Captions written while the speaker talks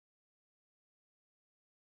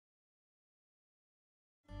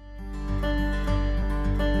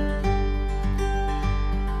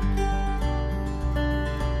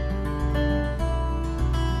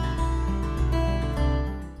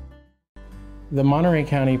The Monterey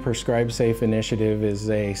County Prescribe Safe initiative is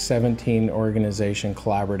a 17-organization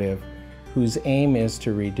collaborative whose aim is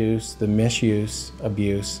to reduce the misuse,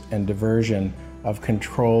 abuse, and diversion of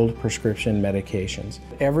controlled prescription medications.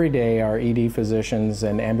 Every day, our ED physicians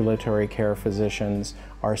and ambulatory care physicians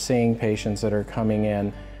are seeing patients that are coming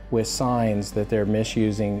in with signs that they're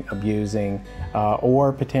misusing, abusing,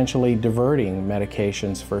 or potentially diverting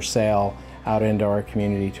medications for sale out into our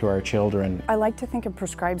community to our children. I like to think of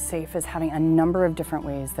Prescribe Safe as having a number of different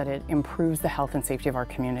ways that it improves the health and safety of our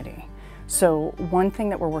community. So one thing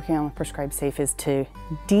that we're working on with Prescribe Safe is to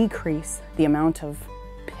decrease the amount of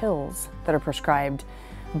pills that are prescribed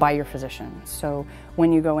by your physician. So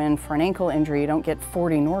when you go in for an ankle injury, you don't get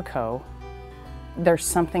 40 Norco. There's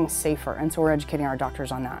something safer, and so we're educating our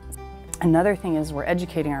doctors on that. Another thing is we're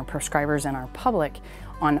educating our prescribers and our public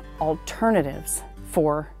on alternatives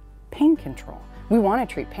for pain control. We want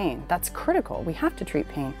to treat pain. That's critical. We have to treat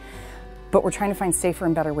pain, but we're trying to find safer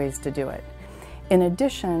and better ways to do it. In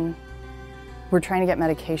addition, we're trying to get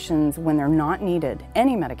medications when they're not needed,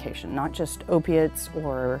 any medication, not just opiates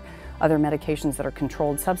or other medications that are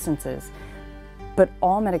controlled substances, but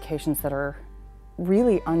all medications that are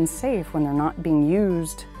really unsafe when they're not being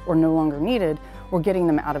used or no longer needed, we're getting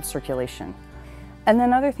them out of circulation. And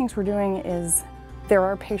then other things we're doing is there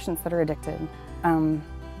are patients that are addicted.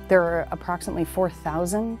 There are approximately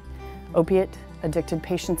 4,000 opiate-addicted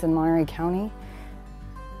patients in Monterey County,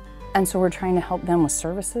 and so we're trying to help them with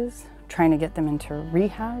services, trying to get them into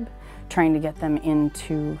rehab, trying to get them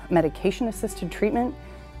into medication-assisted treatment,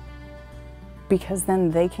 because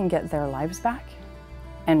then they can get their lives back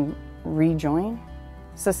and rejoin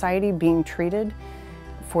society being treated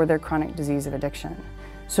for their chronic disease of addiction.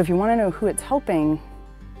 So if you want to know who it's helping,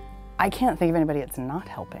 I can't think of anybody it's not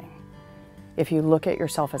helping. If you look at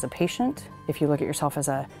yourself as a patient, if you look at yourself as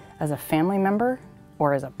a family member,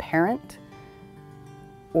 or as a parent,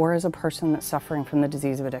 or as a person that's suffering from the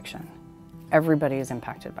disease of addiction, everybody is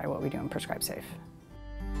impacted by what we do in Prescribe Safe.